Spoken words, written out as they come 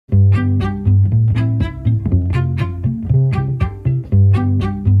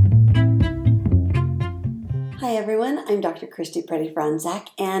I'm Dr. Pretti-Frontczak,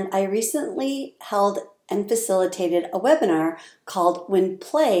 and I recently held and facilitated a webinar called When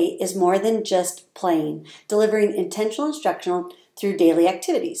Play is More Than Just Playing, Delivering Intentional Instruction Through Daily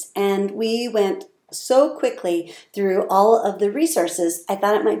Activities. And we went so quickly through all of the resources, I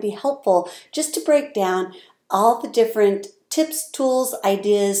thought it might be helpful just to break down all the different tips, tools,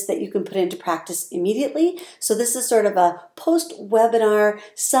 ideas that you can put into practice immediately. So this is sort of a post-webinar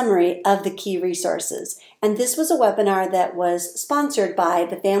summary of the key resources. And this was a webinar that was sponsored by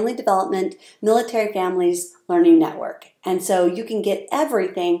the Family Development Military Families Learning Network. And so you can get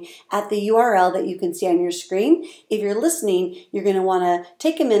everything at the URL that you can see on your screen. If you're listening, you're going to want to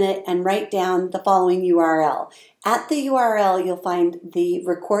take a minute and write down the following URL. At the URL, you'll find the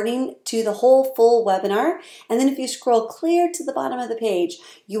recording to the whole full webinar. And then if you scroll clear to the bottom of the page,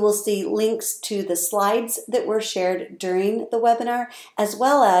 you will see links to the slides that were shared during the webinar, as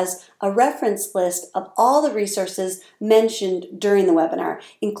well as a reference list of all the resources mentioned during the webinar,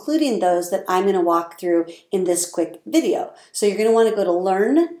 including those that I'm going to walk through in this quick video. So you're going to want to go to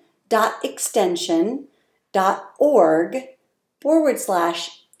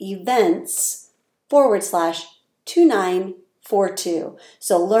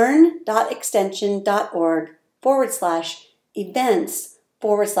So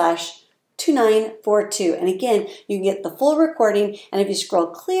learn.extension.org/events/2942. And again, you can get the full recording. And if you scroll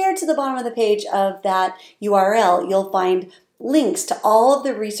clear to the bottom of the page of that URL, you'll find links to all of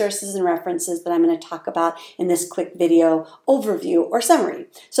the resources and references that I'm going to talk about in this quick video overview or summary.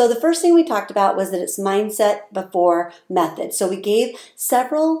 So the first thing we talked about was that it's mindset before method. So we gave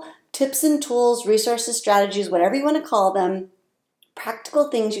several tips and tools, resources, strategies, whatever you want to call them, practical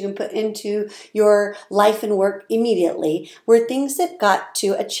things you can put into your life and work immediately, were things that got to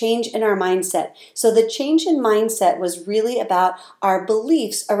a change in our mindset. So the change in mindset was really about our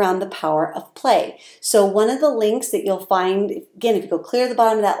beliefs around the power of play. So one of the links that you'll find, again, if you go clear to the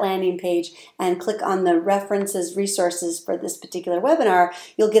bottom of that landing page and click on the references, resources for this particular webinar,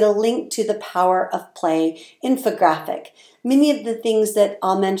 you'll get a link to the Power of Play infographic. Many of the things that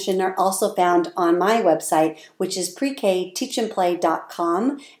I'll mention are also found on my website, which is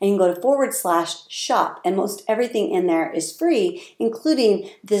prekteachandplay.com, and you can go to /shop, and most everything in there is free, including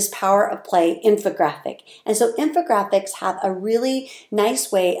this Power of Play infographic. And so infographics have a really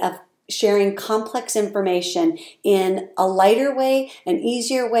nice way of sharing complex information in a lighter way, an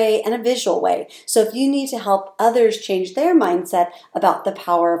easier way, and a visual way. So if you need to help others change their mindset about the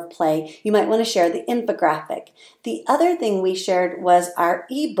power of play, you might want to share the infographic. The other thing we shared was our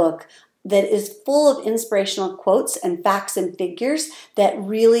ebook that is full of inspirational quotes and facts and figures that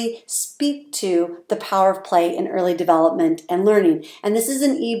really speak to the power of play in early development and learning. And this is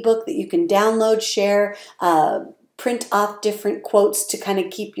an ebook that you can download, share, print off different quotes to kind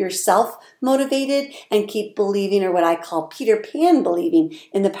of keep yourself motivated and keep believing, or what I call Peter Pan believing,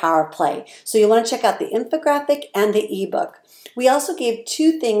 in the power of play. So you want to check out the infographic and the ebook. We also gave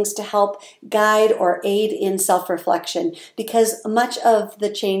 2 things to help guide or aid in self-reflection, because much of the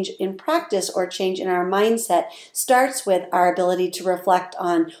change in practice or change in our mindset starts with our ability to reflect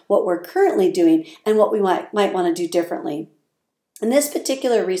on what we're currently doing and what we might want to do differently. And this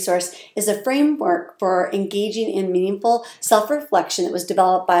particular resource is a framework for engaging in meaningful self-reflection that was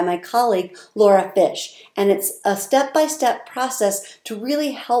developed by my colleague, Laura Fish. And it's a step-by-step process to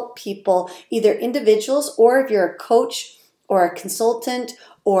really help people, either individuals, or if you're a coach or a consultant,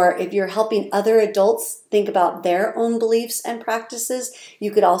 or if you're helping other adults think about their own beliefs and practices,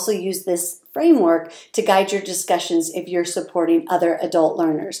 you could also use this framework to guide your discussions if you're supporting other adult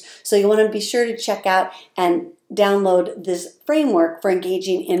learners. So you want to be sure to check out and download this framework for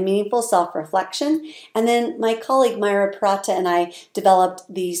engaging in meaningful self-reflection. And then my colleague Myra Prata and I developed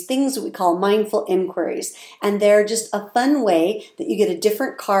these things that we call mindful inquiries. And they're just a fun way that you get a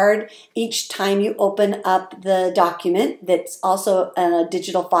different card each time you open up the document. That's also a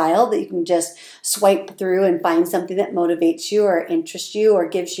digital file that you can just swipe through and find something that motivates you or interests you or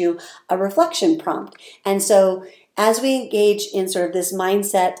gives you a reflection prompt. And so as we engage in sort of this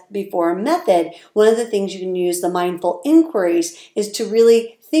mindset before method, one of the things you can use the mindful inquiries is to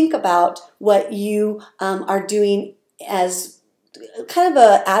really think about what you are doing as kind of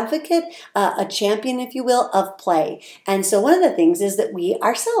an advocate, a champion, if you will, of play. And so one of the things is that we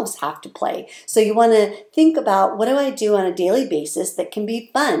ourselves have to play. So you want to think about, what do I do on a daily basis that can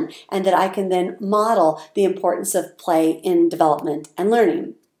be fun and that I can then model the importance of play in development and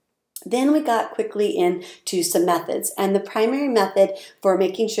learning. Then we got quickly into some methods, and the primary method for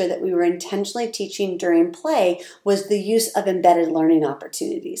making sure that we were intentionally teaching during play was the use of embedded learning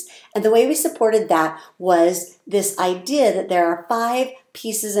opportunities. And the way we supported that was this idea that there are 5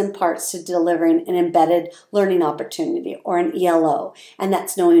 pieces and parts to delivering an embedded learning opportunity, or an ELO, and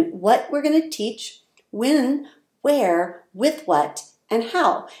that's knowing what we're going to teach, when, where, with what, and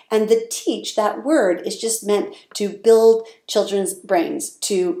how. And the teach, that word, is just meant to build children's brains,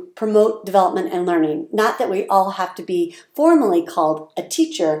 to promote development and learning. Not that we all have to be formally called a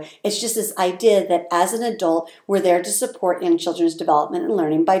teacher. It's just this idea that as an adult, we're there to support young children's development and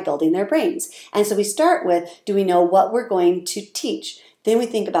learning by building their brains. And so we start with, do we know what we're going to teach? Then we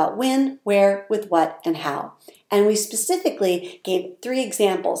think about when, where, with what, and how. And we specifically gave 3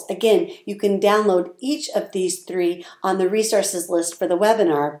 examples. Again, you can download each of these 3 on the resources list for the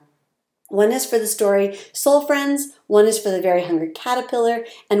webinar. One is for the story Soul Friends, one is for the Very Hungry Caterpillar,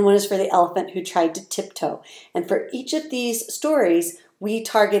 and one is for the elephant who tried to tiptoe. And for each of these stories, we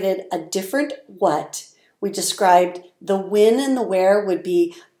targeted a different what. We described the when and the where would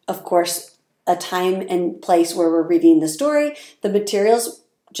be, of course, a time and place where we're reading the story, the materials,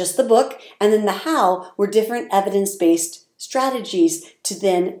 just the book, and then the how were different evidence-based strategies to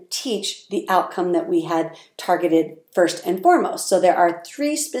then teach the outcome that we had targeted first and foremost. So there are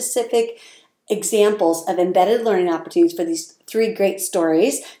 3 specific examples of embedded learning opportunities for these 3 great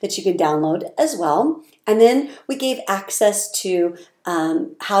stories that you can download as well. And then we gave access to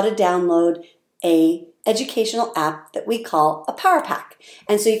how to download a educational app that we call a Power Pack.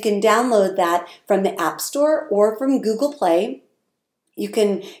 And so you can download that from the App Store or from Google Play. You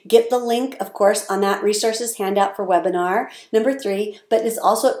can get the link, of course, on that resources handout for webinar number 3, but it's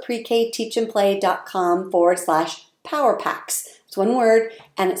also at prekteachandplay.com/powerpacks. It's one word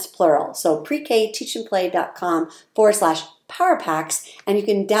and it's plural. So prekteachandplay.com/powerpacks, and you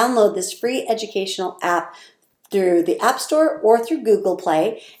can download this free educational app through the App Store or through Google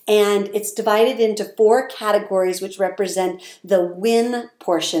Play, and it's divided into 4 categories which represent the win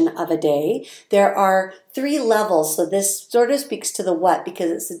portion of a day. There are 3 levels, so this sort of speaks to the what because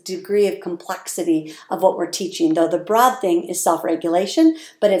it's a degree of complexity of what we're teaching, though the broad thing is self-regulation,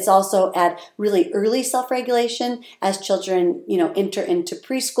 but it's also at really early self-regulation as children, enter into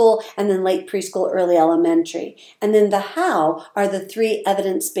preschool, and then late preschool, early elementary. And then the how are the 3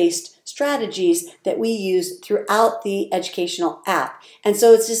 evidence-based strategies that we use throughout the educational app. And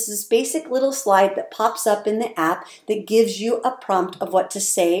so it's just this basic little slide that pops up in the app that gives you a prompt of what to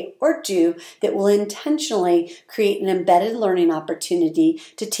say or do that will intentionally create an embedded learning opportunity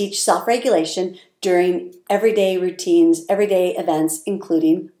to teach self-regulation during everyday routines, everyday events,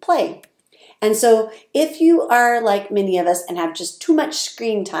 including play. And so if you are like many of us and have just too much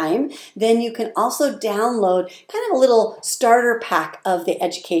screen time, then you can also download kind of a little starter pack of the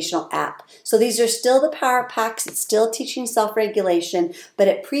educational app. So these are still the Power Packs. It's still teaching self-regulation, but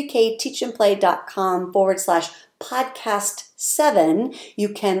at prekteachandplay.com/podcast 7, you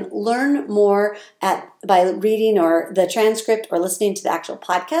can learn more by reading or the transcript or listening to the actual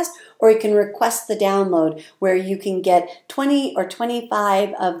podcast, or you can request the download where you can get 20 or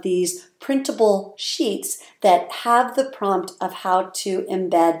 25 of these printable sheets that have the prompt of how to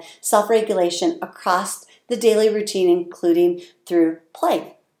embed self-regulation across the daily routine, including through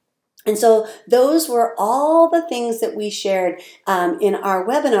play. And so those were all the things that we shared in our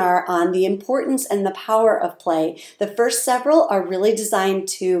webinar on the importance and the power of play. The first several are really designed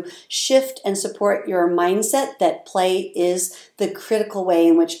to shift and support your mindset that play is the critical way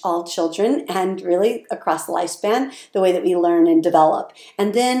in which all children, and really across the lifespan, the way that we learn and develop.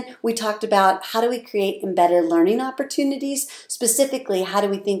 And then we talked about how do we create embedded learning opportunities, specifically how do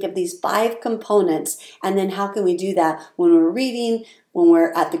we think of these 5 components, and then how can we do that when we're reading, when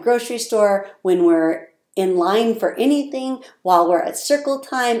we're at the grocery store, when we're in line for anything, while we're at circle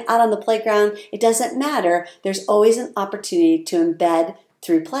time, out on the playground. It doesn't matter. There's always an opportunity to embed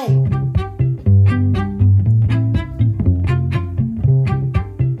through play.